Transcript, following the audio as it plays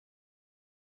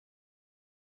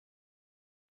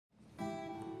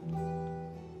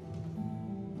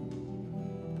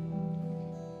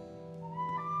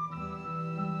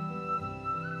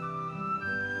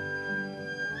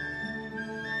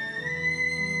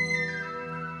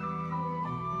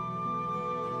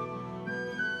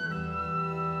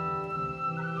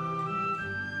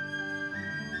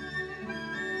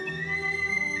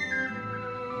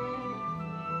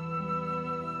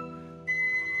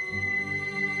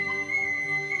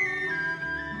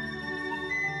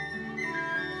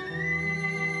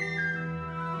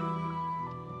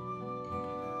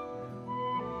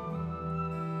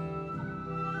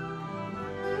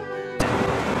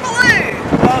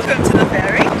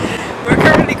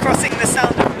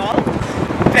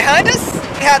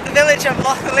out the village of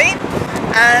Lochaline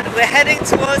and we're heading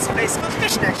towards a place called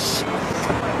Britches.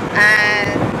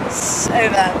 And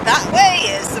over that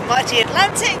way is the mighty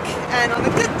Atlantic, and on a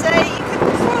good day you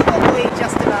could probably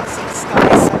just about see the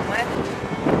sky somewhere.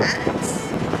 And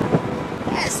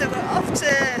yeah, so we're off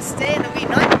to stay in a wee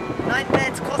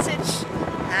nine-bed cottage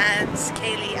and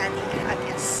Kaylee and you, I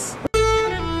guess.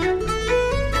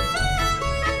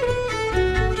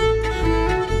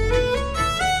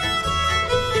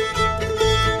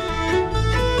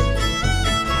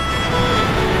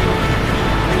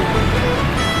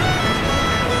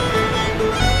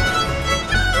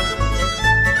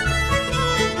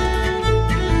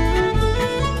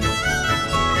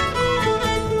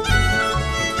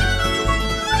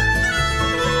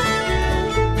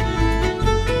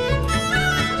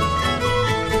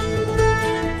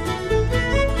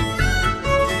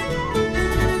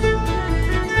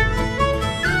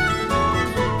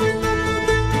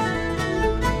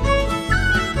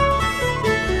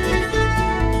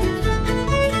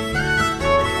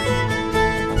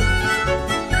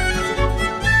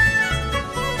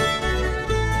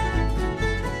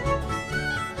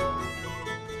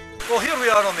 Well, here we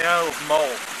are on the Isle of Mull.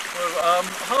 We're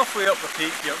halfway up the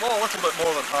peak here, well a little bit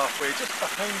more than halfway. Just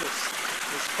behind us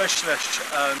is Stiches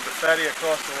and the ferry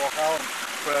across the Loch Allen,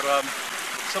 where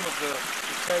some of the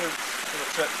tenants for the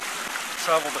trip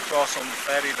travelled across on the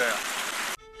ferry there.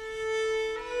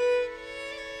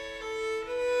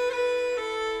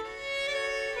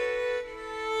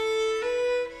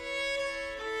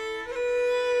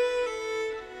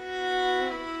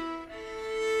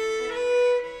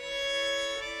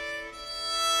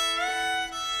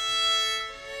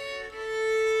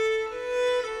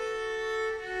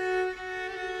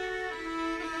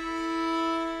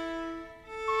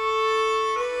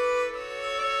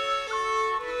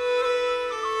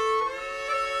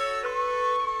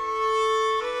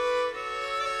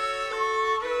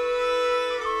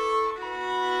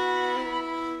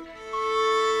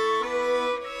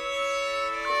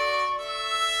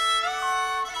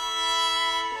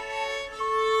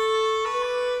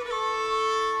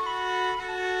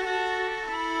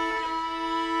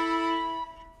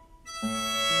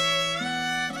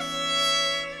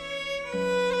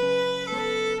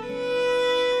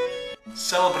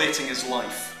 Celebrating his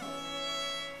life.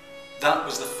 That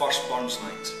was the first Burns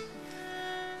night.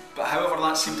 But however,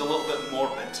 that seemed a little bit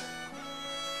morbid.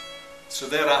 So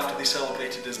thereafter they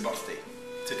celebrated his birthday,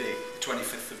 today, the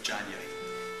 25th of January.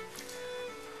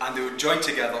 And they would join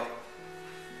together,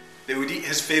 they would eat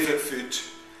his favourite food,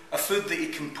 a food that he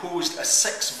composed a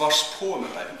 6-verse poem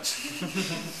about.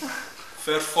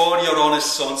 For your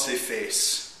honest sonsy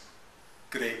face,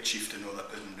 great chieftain o' the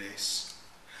puddin' race.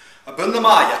 Aboon the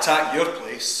May attack your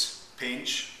place,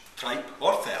 Painch, Tripe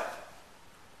or Fell.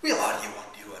 We'll are you want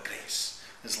you a grace,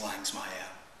 as lang's my air.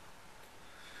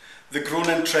 The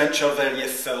groaning trencher there ye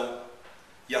fill,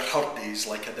 your hurdies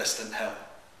like a distant hill.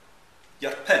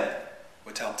 Your pin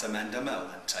would help to mend a mill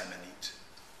in time of need.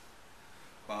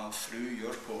 While through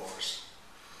your pores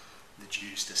the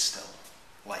dews distil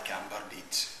like amber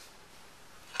mead.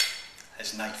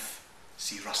 His knife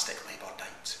see rustic labour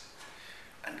dight,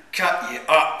 and cut ye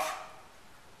up.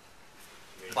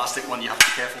 Plastic one, you have to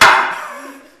be careful.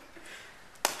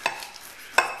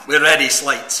 We're ready,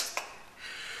 Slinte.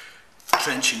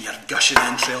 Trenching your gushing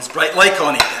entrails bright like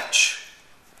ony pitch.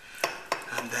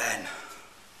 And then,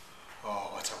 oh,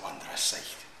 what a wondrous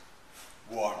sight.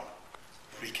 Warm,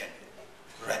 reeking,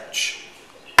 rich.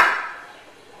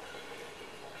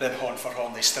 Then horn for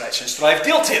horn they stretch and strive.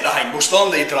 They'll take the hindmost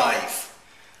on they drive,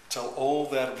 till all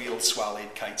their wheel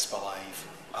swallowed kites belive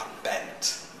are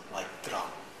bent like drum.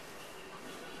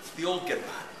 The old good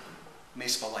man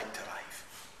mace like to rive,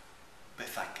 but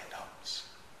thank it hums.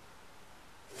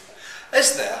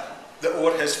 Is there that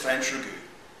o'er his French ragout,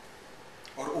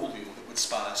 or olio that would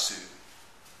spa a sou,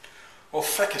 or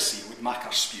fricassee would mak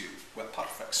her spew with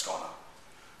perfect scorner,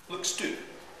 looks do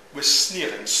with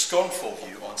sneering, scornful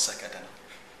view on sic a dinner?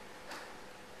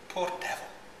 Poor devil,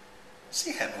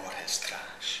 see him o'er his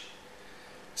trash,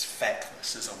 as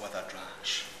feckless as a withered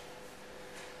rash.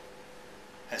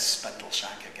 His spindle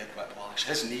shank a good whiplash,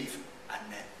 his neve a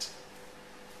net.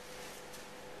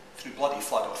 Through bloody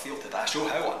flood or field to dash, oh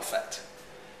how unfit.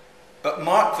 But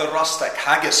mark the rustic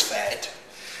haggis fed,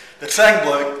 the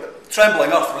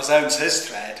trembling earth resounds his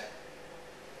tread.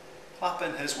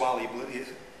 Clapping his wally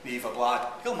neve a blad,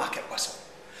 he'll mak it whistle,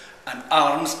 and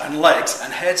arms and legs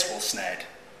and heads will sned,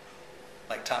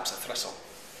 like taps of thistle.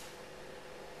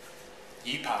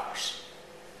 Ye powers,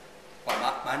 why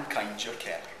mak mankind your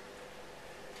care,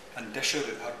 and dish her out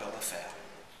her bill of fare.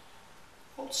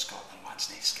 Old Scotland wants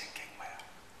nae skinking ware,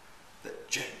 that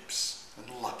jibs and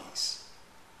luggies.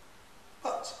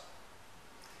 But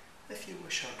if you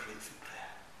wish our grateful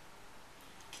prayer,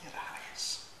 get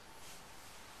haggis.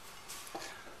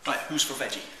 Right, who's for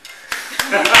veggie?